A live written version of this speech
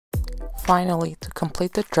Finally, to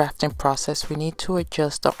complete the drafting process, we need to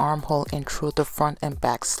adjust the armhole in through the front and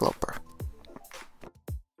back sloper.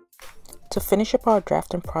 To finish up our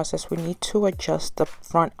drafting process, we need to adjust the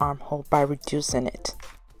front armhole by reducing it.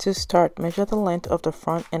 To start, measure the length of the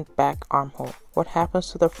front and back armhole. What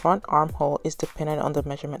happens to the front armhole is dependent on the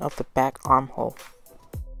measurement of the back armhole.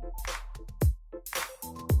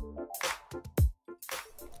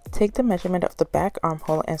 Take the measurement of the back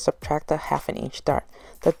armhole and subtract the 1/2 inch dart.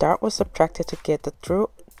 The dart was subtracted to get the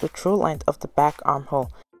true length of the back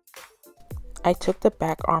armhole. I took the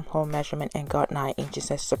back armhole measurement and got 9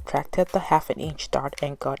 inches and subtracted the 1/2 inch dart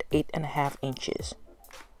and got 8.5 inches.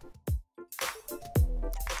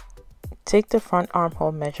 Take the front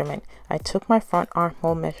armhole measurement. I took my front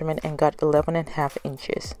armhole measurement and got 11.5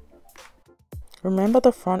 inches. Remember,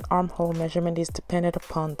 the front armhole measurement is dependent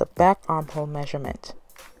upon the back armhole measurement.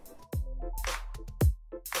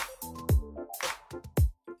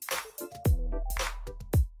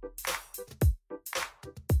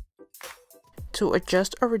 To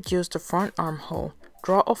adjust or reduce the front armhole,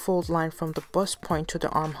 draw a fold line from the bust point to the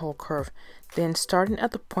armhole curve. Then, starting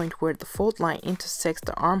at the point where the fold line intersects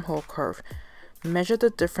the armhole curve, measure the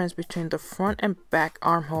difference between the front and back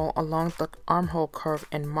armhole along the armhole curve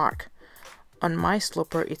and mark. On my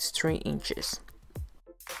sloper, it's 3 inches.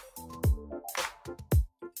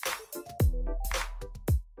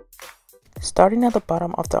 Starting at the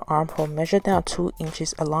bottom of the armhole, measure down 2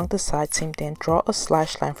 inches along the side seam, then draw a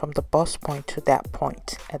slash line from the bust point to that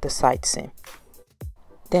point at the side seam.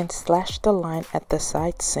 Then slash the line at the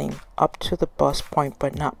side seam up to the bust point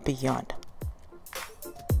but not beyond.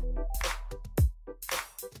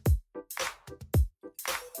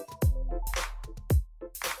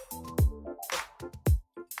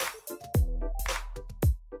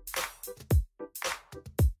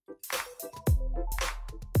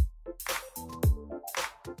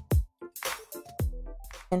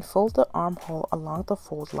 And fold the armhole along the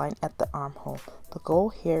fold line at the armhole. The goal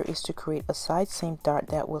here is to create a side seam dart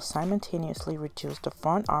that will simultaneously reduce the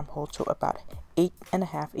front armhole to about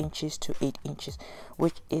 8.5 inches to 8 inches,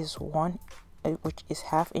 which is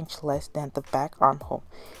 1/2 inch less than the back armhole.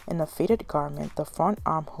 In a fitted garment, the front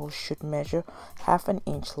armhole should measure 1/2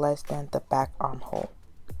 inch less than the back armhole.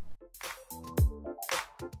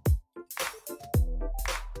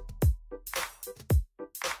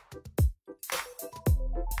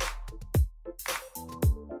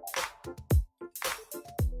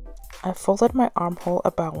 I folded my armhole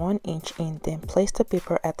about 1 inch in, then placed the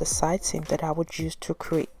paper at the side seam that I would use to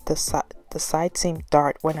create the side seam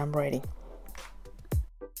dart when I'm ready.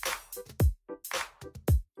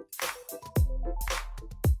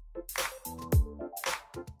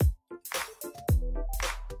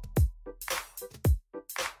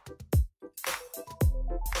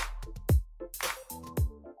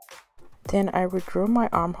 Then I redrew my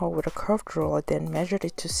armhole with a curved ruler, then measured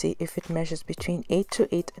it to see if it measures between 8 to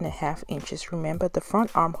 8.5 inches. Remember, the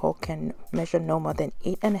front armhole can measure no more than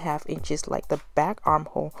 8.5 inches like the back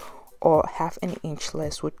armhole, or 1/2 inch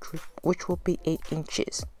less, which will be 8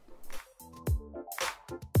 inches.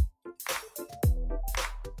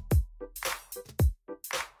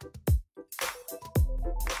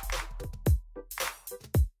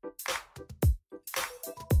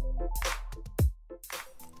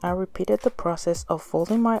 I repeated the process of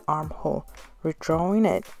folding my armhole, redrawing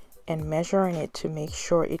it, and measuring it to make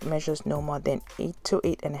sure it measures no more than 8 to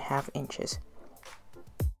 8.5 inches.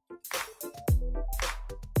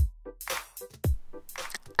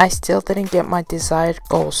 I still didn't get my desired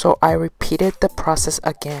goal, so I repeated the process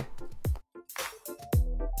again.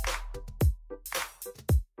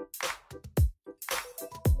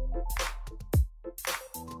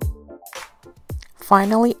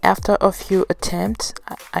 Finally, after a few attempts,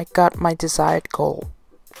 I got my desired goal.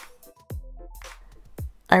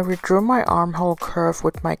 I redrew my armhole curve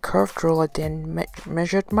with my curved ruler, then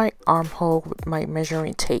measured my armhole with my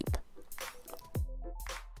measuring tape.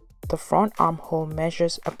 The front armhole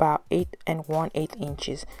measures about 8 1/8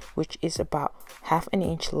 inches, which is about 1/2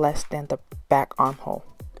 inch less than the back armhole.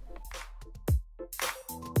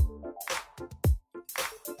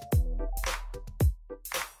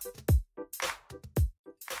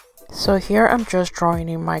 So here I'm just drawing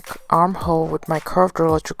in my armhole with my curved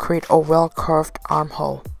ruler to create a well-curved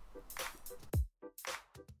armhole.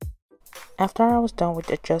 After I was done with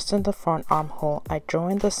adjusting the front armhole, I drew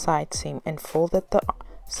in the side seam and folded the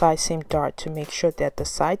side seam dart to make sure that the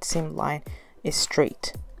side seam line is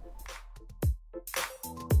straight.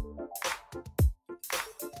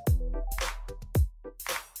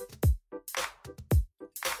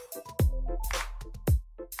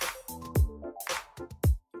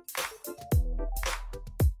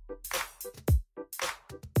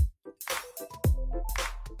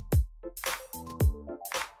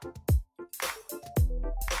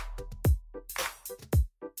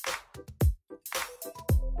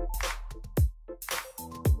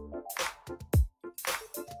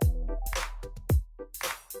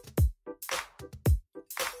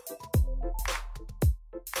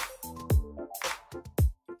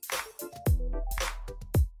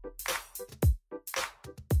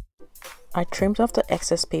 I trimmed off the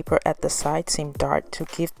excess paper at the side seam dart to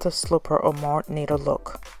give the sloper a more neater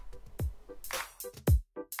look.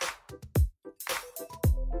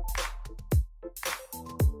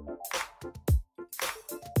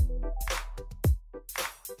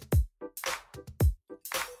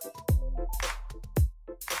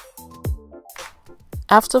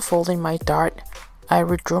 After folding my dart, I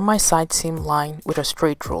redrew my side seam line with a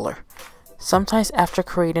straight ruler. Sometimes after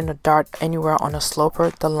creating a dart anywhere on a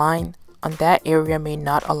sloper, the line on that area may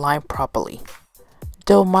not align properly.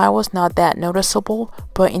 Though mine was not that noticeable,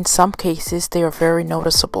 but in some cases they are very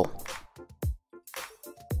noticeable.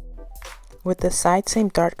 With the side seam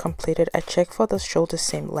dart completed, I check for the shoulder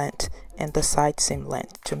seam length and the side seam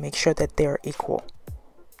length to make sure that they are equal.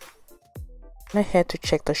 I had to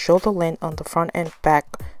check the shoulder length on the front and back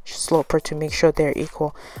sloper to make sure they're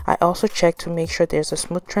equal. I also check to make sure there's a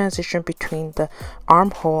smooth transition between the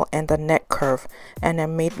armhole and the neck curve, and I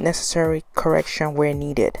made necessary correction where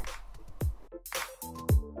needed.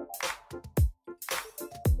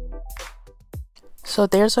 So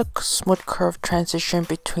there's a smooth curve transition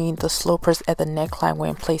between the slopers at the neckline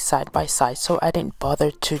when placed side by side, so I didn't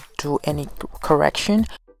bother to do any correction.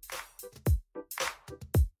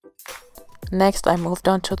 Next, I moved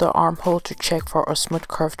on to the armhole to check for a smooth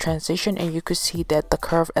curve transition, and you could see that the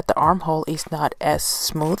curve at the armhole is not as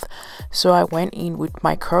smooth. So I went in with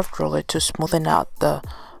my curved ruler to smoothen out the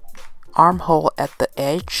armhole at the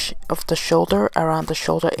edge of the shoulder, around the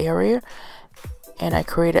shoulder area. And I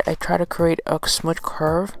tried to create a smooth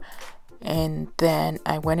curve, and then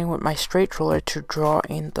I went in with my straight ruler to draw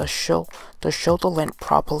in the shoulder length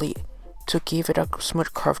properly to give it a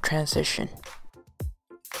smooth curve transition.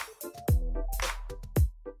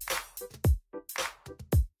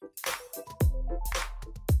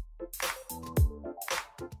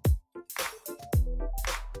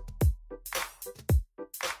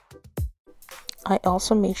 I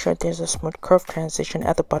also made sure there's a smooth curve transition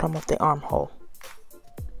at the bottom of the armhole.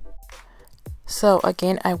 So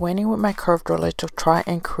again, I went in with my curved ruler to try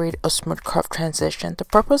and create a smooth curve transition. The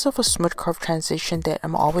purpose of a smooth curve transition that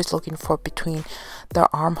I'm always looking for between the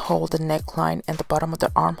armhole, the neckline, and the bottom of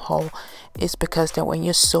the armhole is because that when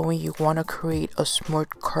you're sewing, you want to create a smooth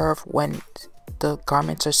curve when the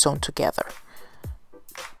garments are sewn together.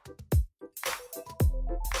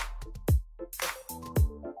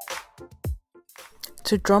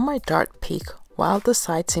 To draw my dart peak, while the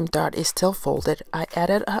side seam dart is still folded, I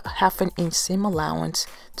added a 1/2 inch seam allowance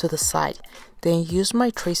to the side, then used my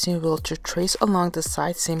tracing wheel to trace along the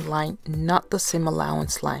side seam line, not the seam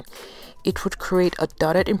allowance line. It would create a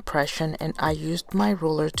dotted impression, and I used my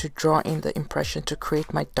ruler to draw in the impression to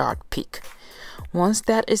create my dart peak. Once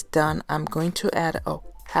that is done, I'm going to add a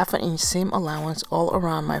 1/2 inch seam allowance all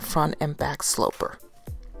around my front and back sloper.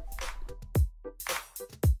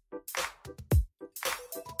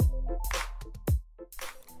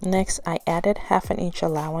 Next, I added 1/2 inch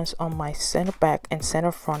allowance on my center back and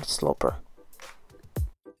center front sloper.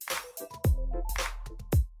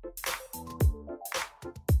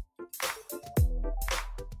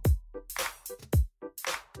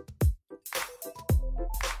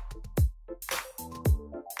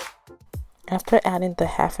 After adding the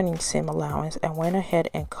 1/2 inch seam allowance, I went ahead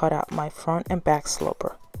and cut out my front and back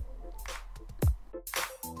sloper.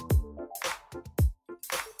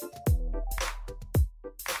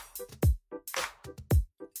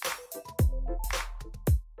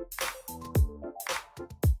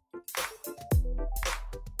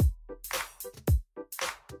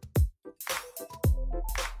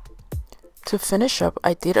 To finish up,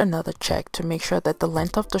 I did another check to make sure that the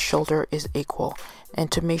length of the shoulder is equal,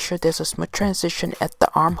 and to make sure there's a smooth transition at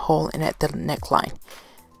the armhole and at the neckline,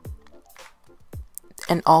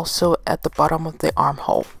 and also at the bottom of the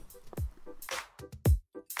armhole.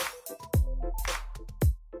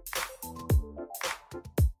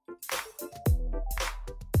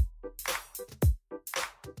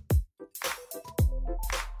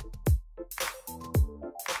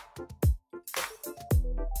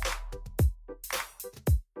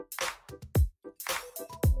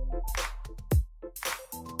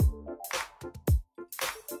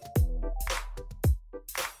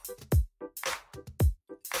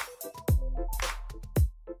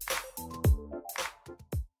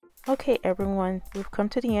 Okay everyone, we've come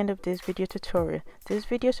to the end of this video tutorial. This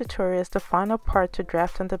video tutorial is the final part to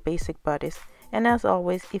draft on the basic bodice. And as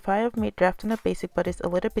always, if I have made drafting a basic bodice a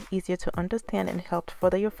little bit easier to understand and helped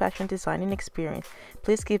further your fashion designing experience,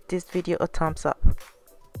 please give this video a thumbs up.